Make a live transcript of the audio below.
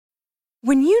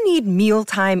When you need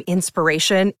mealtime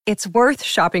inspiration, it's worth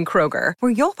shopping Kroger,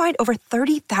 where you'll find over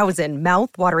 30,000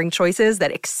 mouth-watering choices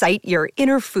that excite your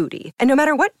inner foodie. And no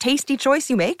matter what tasty choice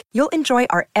you make, you'll enjoy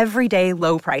our everyday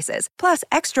low prices, plus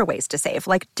extra ways to save,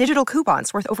 like digital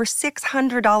coupons worth over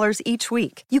 $600 each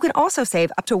week. You can also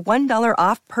save up to $1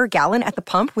 off per gallon at the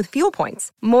pump with fuel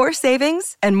points. More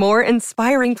savings and more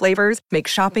inspiring flavors make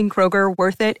shopping Kroger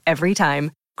worth it every time.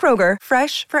 Kroger,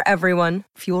 fresh for everyone.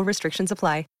 Fuel restrictions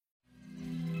apply.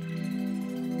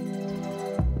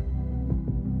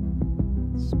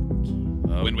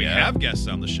 When we have guests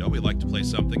on the show, we like to play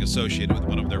something associated with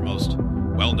one of their most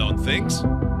well-known things.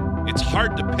 It's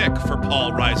hard to pick for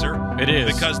Paul Reiser. It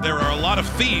is. Because there are a lot of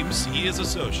themes he is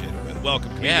associated with. Welcome,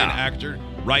 comedian, actor,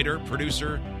 writer,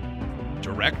 producer,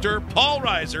 director, Paul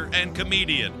Reiser, and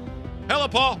comedian. Hello,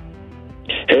 Paul.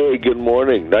 Hey, good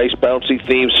morning. Nice bouncy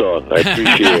theme song. I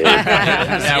appreciate it.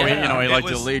 Yeah, we like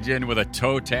to lead you in with a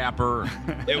toe tapper.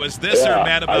 It was this or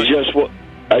Mad About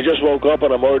I just woke up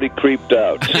and I'm already creeped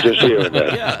out just hearing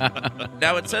that. Yeah.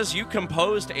 Now it says you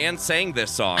composed and sang this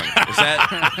song. Is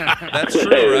that's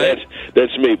true, right?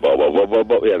 That's me.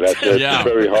 Yeah, that's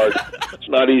very hard. It's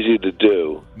not easy to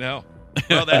do. No.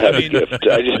 Well,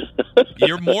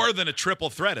 you're more than a triple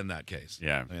threat in that case.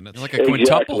 Yeah, I mean, it's like a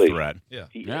quintuple threat. Yeah.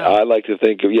 I like to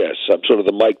think of, I'm sort of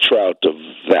the Mike Trout of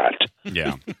that.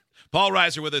 Yeah. Paul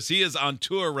Reiser with us. He is on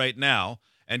tour right now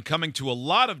and coming to a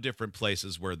lot of different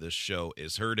places where this show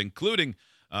is heard, including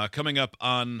coming up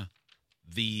on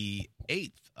the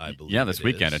 8th, I believe. Yeah, this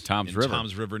weekend at Toms River.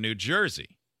 Toms River, New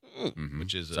Jersey,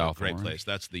 which is a great place.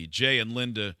 That's the Jay and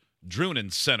Linda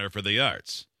Drunen Center for the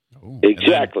Arts. Ooh.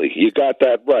 Exactly. You got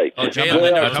that right. Oh,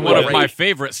 that's one of my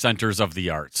favorite centers of the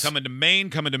arts. Coming to Maine,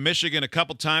 coming to Michigan a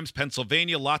couple times,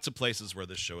 Pennsylvania, lots of places where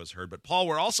this show is heard. But, Paul,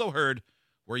 we're also heard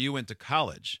where you went to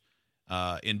college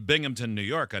in Binghamton, New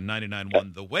York on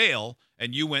 99.1 The Whale,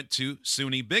 and you went to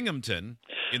SUNY Binghamton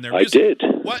in their music. I did.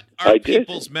 What are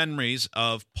people's memories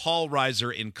of Paul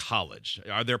Reiser in college?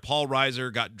 Are there Paul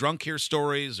Reiser got drunk here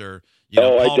stories, or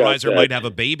Paul Reiser might have a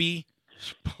baby?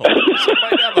 No,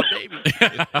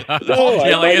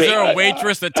 is there a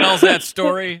waitress that tells that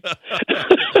story?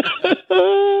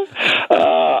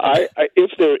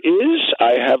 If there is,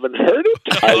 I haven't heard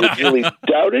it. I would really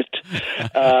doubt it.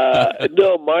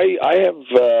 I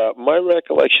have my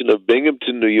recollection of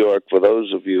Binghamton, New York. For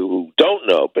those of you who don't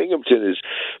know, Binghamton is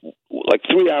like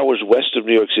 3 hours west of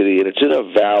New York City, and it's in a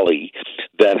valley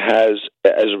that has,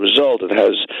 as a result, it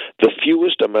has the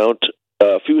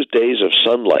fewest days of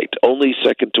sunlight, only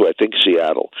second to, I think,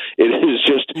 Seattle. It is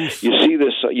just, you see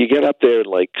this, you get up there in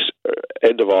like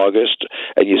end of August,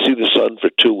 and you see the sun for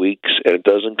 2 weeks, and it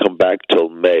doesn't come back till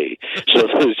May. So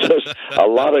there's just a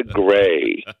lot of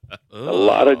gray.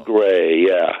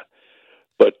 Yeah.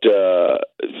 But,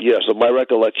 so my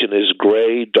recollection is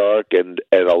gray, dark, and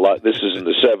a lot. This is in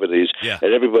the 70s,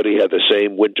 and everybody had the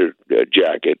same winter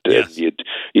jacket. Yes. And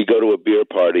you go to a beer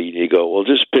party, and you go, well,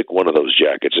 just pick one of those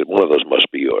jackets. One of those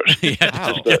must be yours.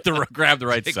 Grab the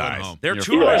right size. Their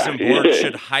tourism board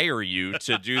should hire you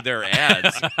to do their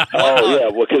ads.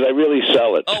 Because I really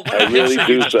sell it. I really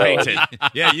do sell it.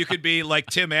 Yeah, you could be like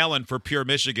Tim Allen for Pure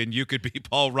Michigan. You could be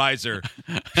Paul Reiser,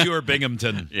 Pure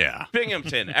Binghamton. Yeah.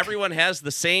 Binghamton. Everyone has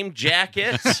the same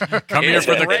jackets. Come here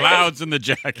for the clouds and the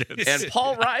jackets. And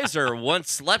Paul Reiser once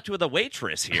slept with a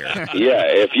waitress here. Yeah,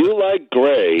 if you like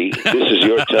gray, this is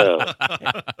your town.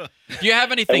 Do you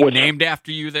have anything named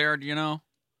after you there, do you know?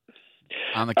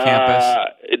 On the campus?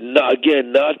 Not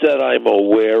that I'm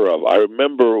aware of. I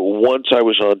remember once I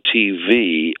was on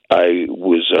TV, I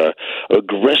was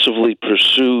aggressively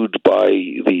pursued by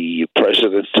the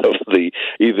president of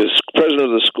either president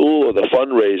of the school or the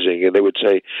fundraising, and they would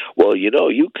say, well,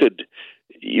 you could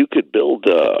build,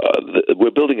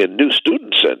 we're building a new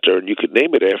student center, and you could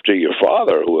name it after your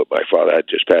father, who my father had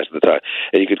just passed at the time,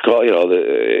 and you could call,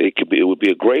 it would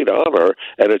be a great honor,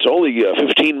 and it's only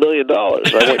 $15 million. And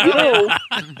I went,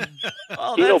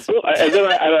 Bill, and then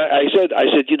I said,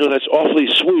 that's awfully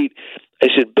sweet. I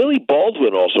said, Billy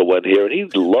Baldwin also went here, and he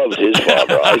loved his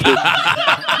father.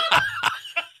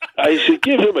 I said,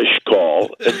 give him a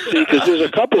call and see, because there's a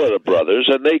couple of the brothers,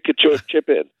 and they could chip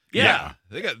in. Yeah.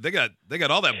 They got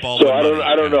all that ball. So I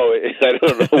don't know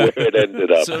where it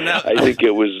ended up. I think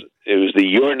it was the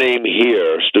Your Name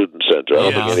Here Student Center. I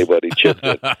don't think anybody chipped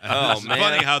it. It's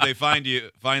funny how they find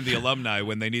the alumni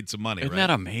when they need some money. Isn't that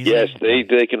amazing? Yes, they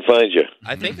can find you.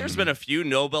 I think there's been a few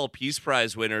Nobel Peace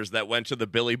Prize winners that went to the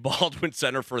Billy Baldwin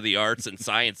Center for the Arts and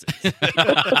Sciences.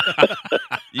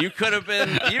 You could have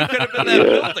been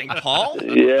that building, Paul.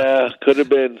 Yeah, could have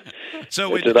been.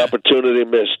 So it's an opportunity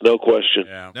missed, no question.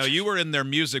 Yeah. Now, you were in their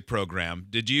music program.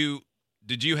 Did you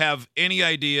did you have any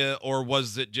idea, or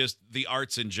was it just the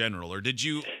arts in general, or did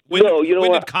you? When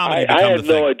did comedy become I had the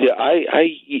thing? no idea.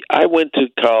 I went to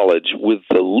college with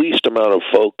the least amount of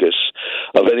focus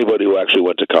of anybody who actually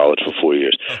went to college for 4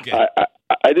 years. Okay.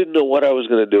 I didn't know what I was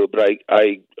going to do, but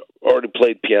I already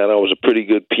played piano. I was a pretty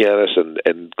good pianist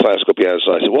and classical pianist.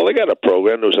 So I said, well, they got a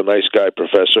program. There was a nice guy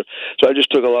professor. So I just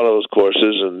took a lot of those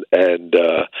courses, and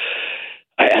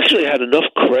I actually had enough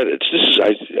credits.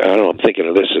 I don't know, I'm thinking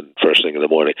of this first thing in the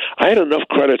morning. I had enough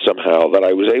credits somehow that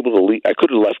I was able to leave. I could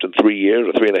have left in 3 years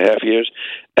or 3.5 years.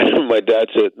 And my dad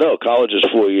said, no, college is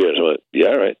 4 years. I went, yeah,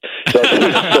 all right. So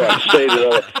I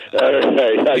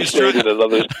stayed in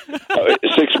another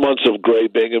 6 months of Gray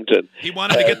Binghamton. He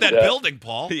wanted to get that building,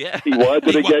 Paul. Yeah. He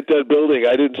wanted to get that building.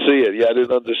 I didn't see it. Yeah, I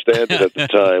didn't understand it at the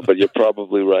time, but you're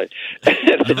probably right.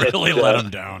 You really let him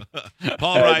down.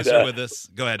 Paul Reiser with us.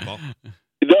 Go ahead, Paul.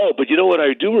 No, but you know what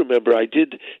I do remember? I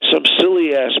did some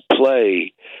silly-ass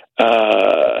play.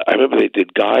 I remember they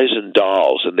did Guys and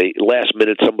Dolls, and last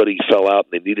minute somebody fell out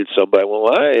and they needed somebody.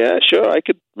 Well, yeah, sure, I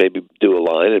could maybe do a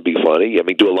line. It'd be funny. I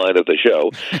mean, do a line of the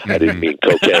show. I didn't mean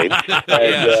cocaine.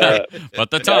 And, but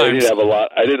the times.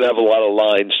 I didn't have a lot of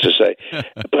lines to say.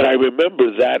 But I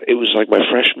remember that it was like my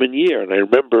freshman year, and I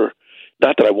remember,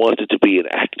 not that I wanted to be an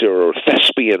actor or a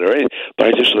thespian or anything, but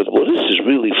I just thought, well, this is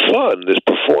really fun, this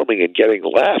performing and getting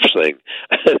laughs thing.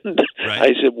 And right.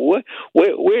 I said,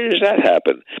 where does that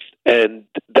happen? And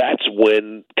that's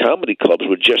when comedy clubs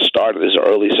were just started, this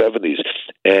early 70s.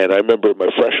 And I remember my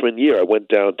freshman year, I went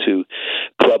down to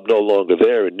Club No Longer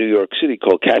There in New York City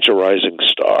called Catch a Rising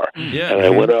Star. Yeah. And I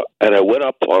went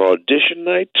up on audition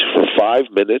night for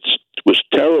 5 minutes. It was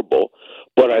terrible,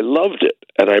 but I loved it.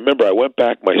 And I remember I went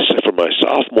back for my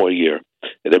sophomore year,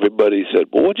 and everybody said,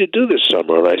 well, what'd you do this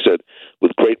summer? And I said,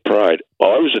 with great pride, oh,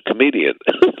 I was a comedian.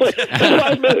 Like,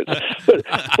 5 minutes.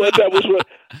 But that was what.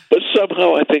 But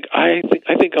somehow I think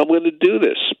I'm going to do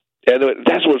this. And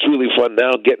that's what's really fun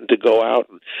now, getting to go out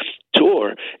and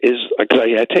tour, is because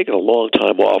I had taken a long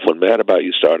time off when Mad About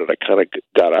You started. I kind of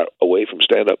got away from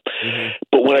stand-up. Mm-hmm.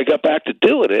 But when I got back to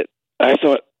doing it, I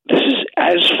thought, this is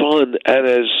as fun and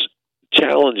as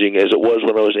challenging as it was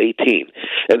when I was 18.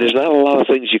 And there's not a lot of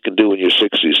things you can do in your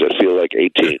 60s that feel like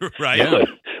 18. Right. Yeah.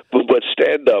 But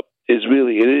stand-up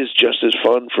it is just as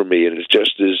fun for me, and it's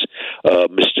just as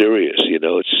mysterious. You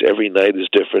know, it's every night is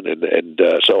different,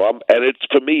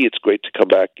 for me, it's great to come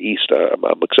back east.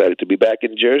 I'm excited to be back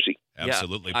in Jersey.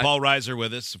 Absolutely. Yeah. Paul Reiser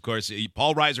with us, of course.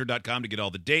 PaulReiser.com to get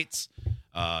all the dates.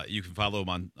 You can follow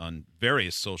him on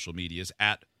various social medias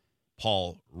at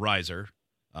Paul Reiser.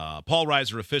 Paul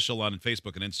Reiser Official on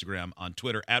Facebook and Instagram, on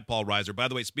Twitter at Paul Reiser. By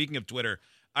the way, speaking of Twitter,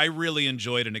 I really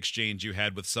enjoyed an exchange you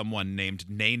had with someone named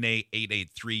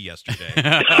Nene883 yesterday.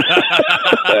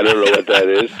 I don't know what that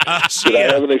is. Did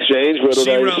I have an exchange? What did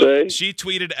I say? She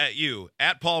tweeted at you,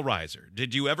 at Paul Reiser,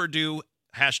 did you ever do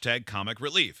 #Comic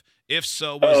Relief? If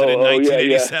so, was it in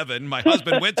 1987? Yeah. My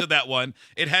husband went to that one.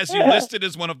 It has you listed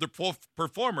as one of the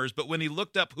performers, but when he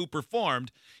looked up who performed,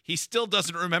 he still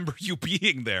doesn't remember you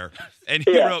being there. And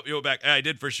he wrote back, I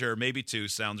did for sure, maybe 2,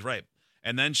 sounds right.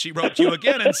 And then she wrote you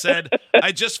again and said,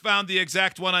 I just found the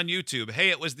exact one on YouTube. Hey,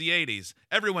 it was the 80s.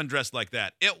 Everyone dressed like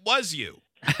that. It was you.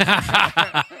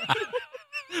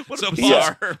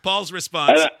 Paul's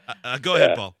response. Go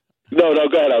ahead, Paul. No,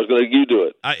 go ahead. I was going to let you do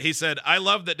it. He said, I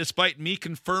love that despite me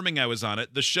confirming I was on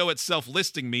it, the show itself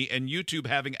listing me, and YouTube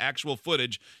having actual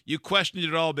footage, you questioned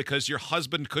it all because your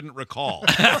husband couldn't recall.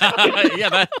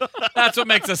 Yeah, that's what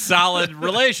makes a solid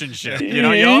relationship. You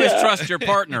know, you always trust your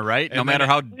partner, right? No matter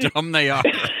how dumb they are.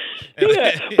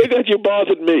 Yeah, because you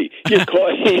bothered me.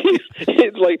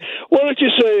 It's like, why don't you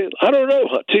say, I don't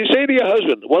know. You say to your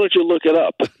husband, why don't you look it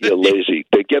up? You're lazy.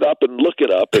 Get up and look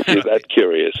it up if you're that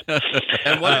curious.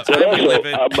 And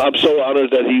I'm so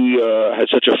honored that he had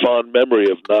such a fond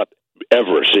memory of not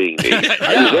ever seeing me.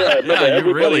 I remember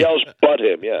everybody else but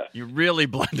him, You really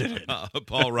blended it.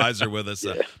 Paul Reiser with us.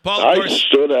 Paul, of course,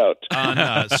 stood out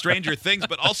on Stranger Things,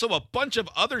 but also a bunch of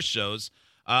other shows.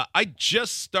 I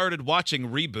just started watching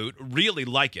Reboot, really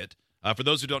like it. For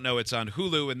those who don't know, it's on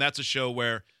Hulu, and that's a show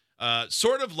where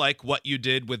sort of like what you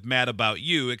did with Mad About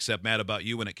You, except Mad About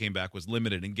You when it came back was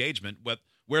limited engagement,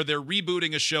 where they're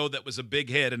rebooting a show that was a big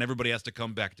hit and everybody has to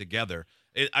come back together.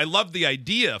 I love the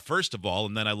idea, first of all,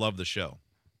 and then I love the show.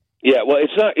 Yeah, well,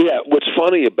 it's not. Yeah, what's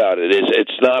funny about it is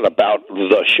it's not about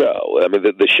the show. I mean,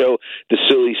 the show, the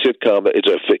silly sitcom, it's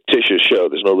a fictitious show.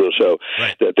 There's no real show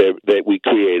that they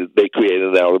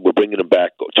created. Now we're bringing them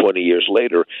back 20 years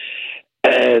later,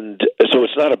 and so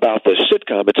it's not about the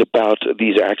sitcom. It's about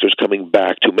these actors coming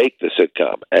back to make the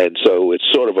sitcom. And so it's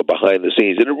sort of a behind the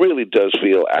scenes. And it really does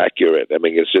feel accurate. I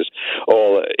mean, it's just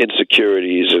all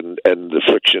insecurities and the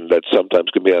friction that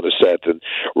sometimes can be on a set, and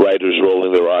writers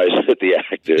rolling their eyes at the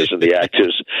actors, and the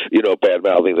actors,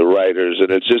 bad-mouthing the writers. And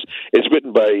it's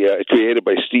written by, created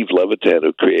by Steve Levitan,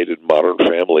 who created Modern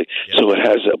Family. Yeah. So it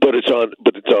has, but it's on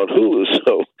Hulu.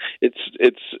 So it's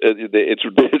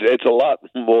a lot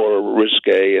more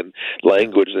risque and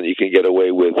language than you can get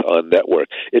away with on network.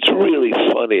 It's really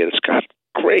funny, and it's got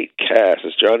great cast.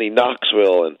 It's Johnny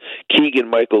Knoxville and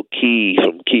Keegan-Michael Key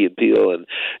from Key and Peele, and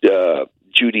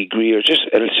Judy Greer.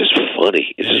 And it's just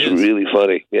funny. It's just really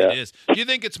funny. Yeah. It is. Do you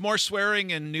think it's more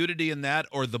swearing and nudity in that,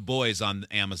 or The Boys on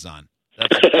Amazon?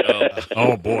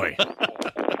 Oh boy,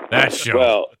 that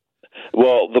show.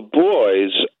 Well, The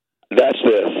Boys. That's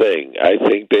their thing. I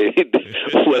think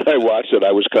when I watched it,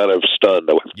 I was kind of stunned.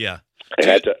 Yeah.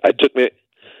 It took me a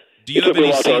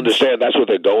while scenes? to understand that's what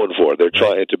they're going for. They're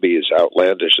trying to be as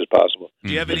outlandish as possible.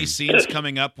 Do you have any scenes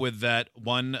coming up with that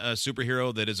one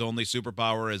superhero that his only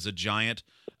superpower is a giant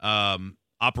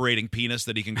operating penis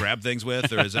that he can grab things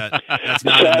with, or is that's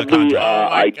not in the contract?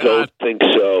 I don't think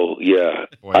so. Yeah,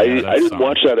 Boy, I didn't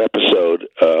watch that episode,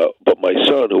 but my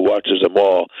son, who watches them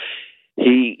all,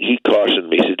 he cautioned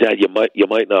me. He said, "Dad, you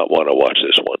might not want to watch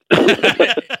this one."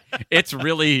 It's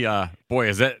really, boy,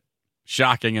 is that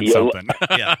shocking and something.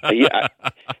 Yeah. I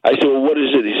said, "Well, what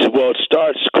is it?" He said, "Well, it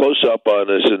starts close up on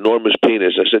this enormous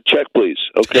penis." I said, "Check, please."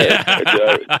 Okay.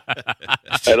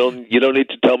 You don't need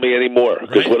to tell me anymore,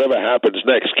 because whatever happens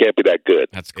next can't be that good.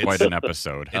 That's quite an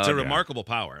episode. It's a remarkable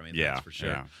power. I mean, that's for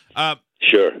sure. Yeah.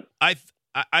 Sure.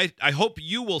 I hope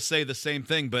you will say the same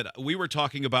thing, but we were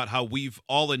talking about how we've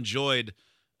all enjoyed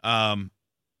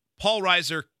Paul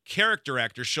Reiser, character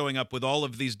actor, showing up with all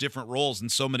of these different roles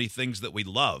and so many things that we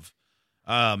love.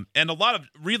 And a lot of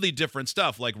really different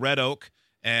stuff, like Red Oak,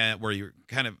 and where you're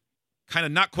kind of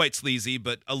not quite sleazy,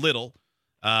 but a little,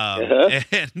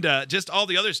 and just all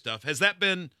the other stuff. Has that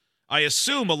been, I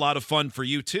assume, a lot of fun for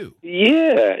you too?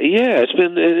 Yeah. It's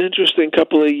been an interesting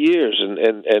couple of years,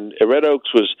 and Red Oaks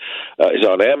is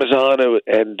on Amazon,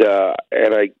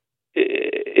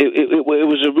 it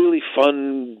was a really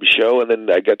fun show, and then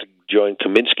I got to join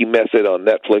Kaminsky Method on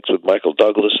Netflix with Michael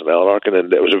Douglas and Alan Arkin,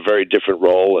 and it was a very different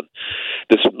role, and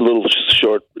this little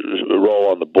short role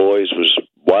on The Boys was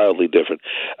wildly different.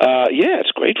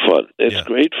 It's great fun. It's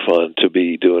great fun to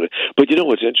be doing it. But you know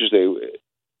what's interesting?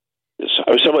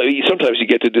 Sometimes you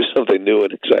get to do something new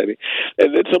and exciting,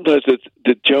 and then sometimes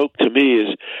the joke to me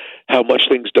is how much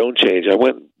things don't change.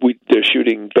 They're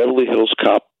shooting Beverly Hills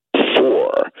Cop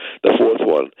 4, the fourth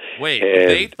one. Wait,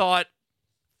 they thought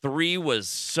 3 was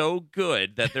so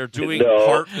good that they're doing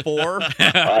part 4?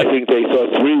 I think they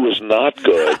thought 3 was not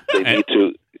good.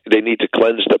 They need to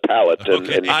cleanse the palate and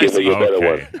give me a better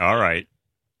one. All right.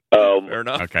 Fair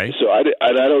enough. Okay. So I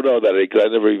don't know that, because I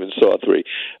never even saw 3.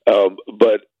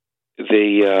 But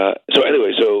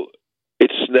so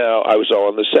it's now, I was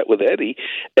on the set with Eddie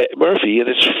Murphy, and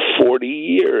it's 40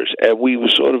 years, and we were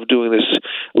sort of doing this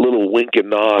little wink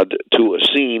and nod to a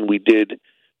scene we did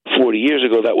 40 years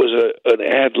ago that was an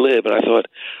ad lib, and I thought,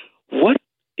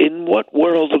 in what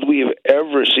world would we have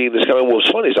ever seen this coming? What was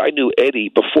funny is I knew Eddie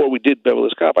before we did Beverly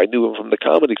Hills Cop. I knew him from the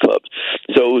comedy clubs,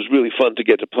 so it was really fun to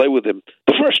get to play with him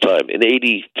the first time in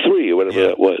 '83 or whatever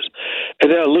that was.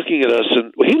 And now looking at us,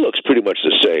 and he looks pretty much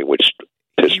the same, which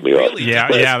pissed me off.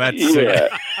 That's he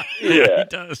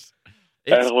does.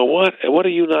 And I went, what are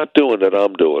you not doing that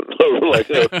I'm doing? Like,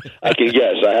 I can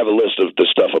guess. I have a list of the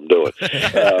stuff I'm doing.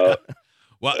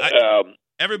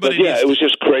 Everybody. It was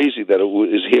just crazy that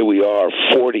here we are,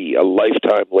 40, a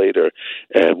lifetime later,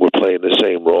 and we're playing the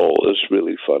same role. It's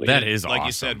really funny. That is like awesome.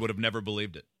 you said, would have never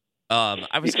believed it.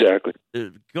 Exactly.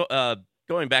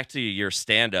 Going back to your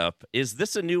stand-up, is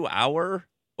this a new hour?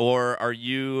 Or are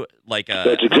you like a...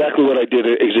 That's exactly what I did.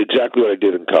 It's exactly what I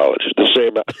did in college. The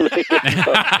same... No,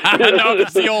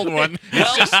 it's the old one.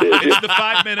 It's the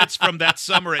 5 minutes from that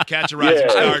summer at Catch a Rising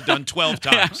Star done 12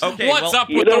 times. Okay, what's up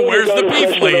with the where's the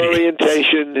beef lady?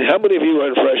 Orientation. How many of you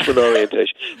went freshman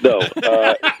orientation? No.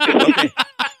 Okay.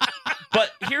 But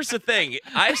here's the thing.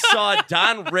 I saw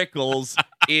Don Rickles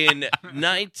in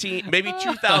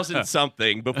 2000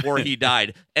 something before he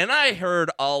died, and I heard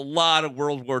a lot of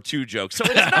World War II jokes. So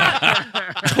it's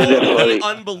not totally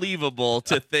unbelievable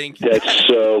to think. That's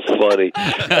so funny. So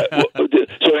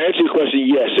to answer your question,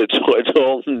 yes, it's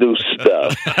all new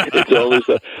stuff. It's all new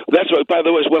stuff. That's why. By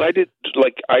the way, when I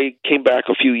came back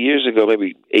a few years ago,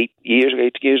 maybe 8 years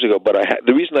ago, but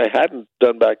the reason I hadn't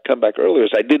come back earlier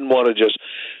is I didn't want to just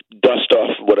dust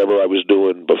off whatever I was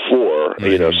doing before,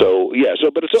 you know. So yeah,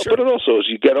 but it also as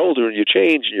you get older and you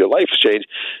change and your life's changed.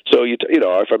 So you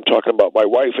know, if I'm talking about my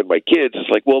wife and my kids, it's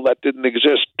like, well, that didn't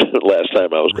exist last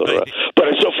time I was going around. But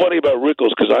it's so funny about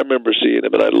Rickles because I remember seeing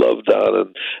him and I loved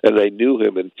Don and I knew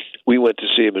him and we went to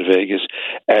see him in Vegas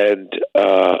and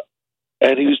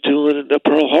he was doing a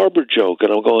Pearl Harbor joke,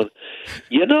 and I'm going,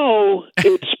 you know,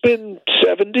 it's been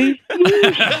 70 years.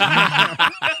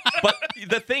 But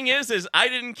the thing is I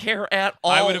didn't care at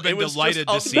all. I would have been delighted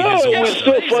to see no, his it was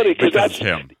so funny because that's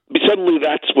him. Suddenly,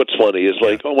 that's what's funny. Is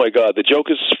like, oh my God, the joke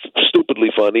is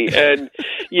stupidly funny, and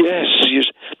yes.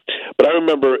 But I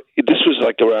remember this was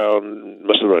like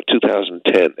must have been around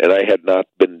 2010, and I had not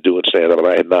been doing stand-up, and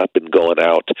I had not been going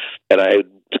out, and I had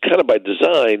kind of by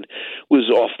design was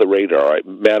off the radar.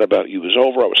 Mad About You was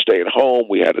over. I was staying home.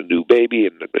 We had a new baby,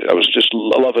 and I was just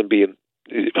loving being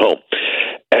home.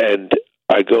 And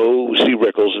I go see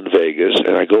Rickles in Vegas,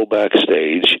 and I go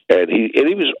backstage, and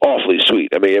he was awfully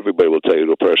sweet. I mean, everybody will tell you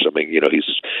to a person. I mean, you know,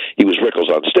 he was Rickles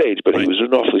on stage, but he was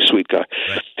an awfully sweet guy.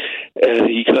 Right. And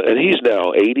he's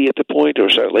now 80 at the point, or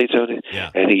late 70s. Yeah.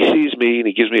 And he sees me, and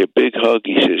he gives me a big hug.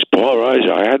 He says, "Paul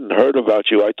Reiser, I hadn't heard about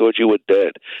you. I thought you were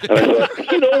dead." And I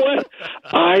thought, you know what?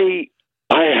 I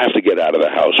have to get out of the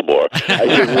house more. I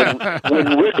said, when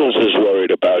Rickles is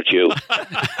worried about you,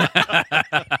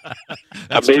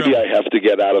 maybe true. I have to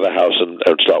get out of the house and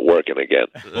start working again.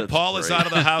 Well, Paul is out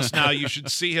of the house now. You should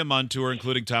see him on tour,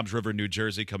 including Toms River, New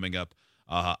Jersey, coming up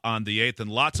on the 8th. And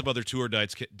lots of other tour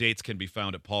dates can be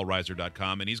found at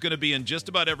paulreiser.com. And he's going to be in just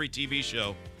about every TV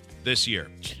show this year.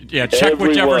 Yeah, check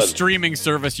whichever streaming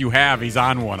service you have. He's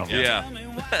on one of them. Yeah.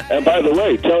 And by the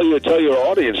way, tell your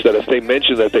audience that if they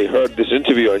mention that they heard this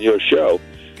interview on your show,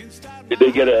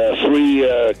 they get a free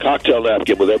cocktail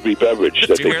napkin with every beverage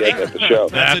that they get at the show.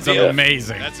 That's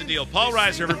amazing. That's a deal. Paul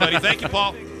Reiser, everybody. Thank you,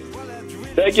 Paul.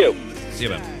 Thank you. See you,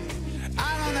 man.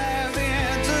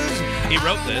 He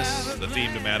wrote this, the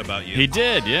theme to Mad About You. He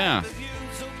did, yeah.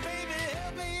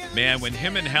 Man, when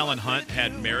him and Helen Hunt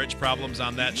had marriage problems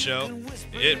on that show,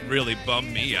 it really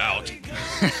bummed me out.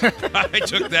 I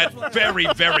took that very,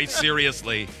 very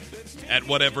seriously at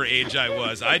whatever age I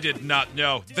was. I did not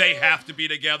know they have to be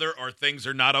together or things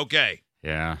are not okay.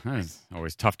 Yeah, it's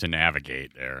always tough to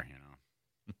navigate there, you know.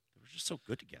 They were just so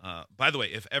good together. By the way,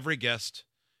 if every guest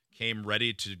came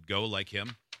ready to go like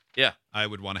him, yeah, I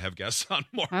would want to have guests on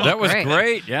more. That was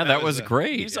great. Yeah, that was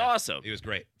great. He's awesome. He was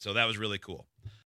great. So that was really cool.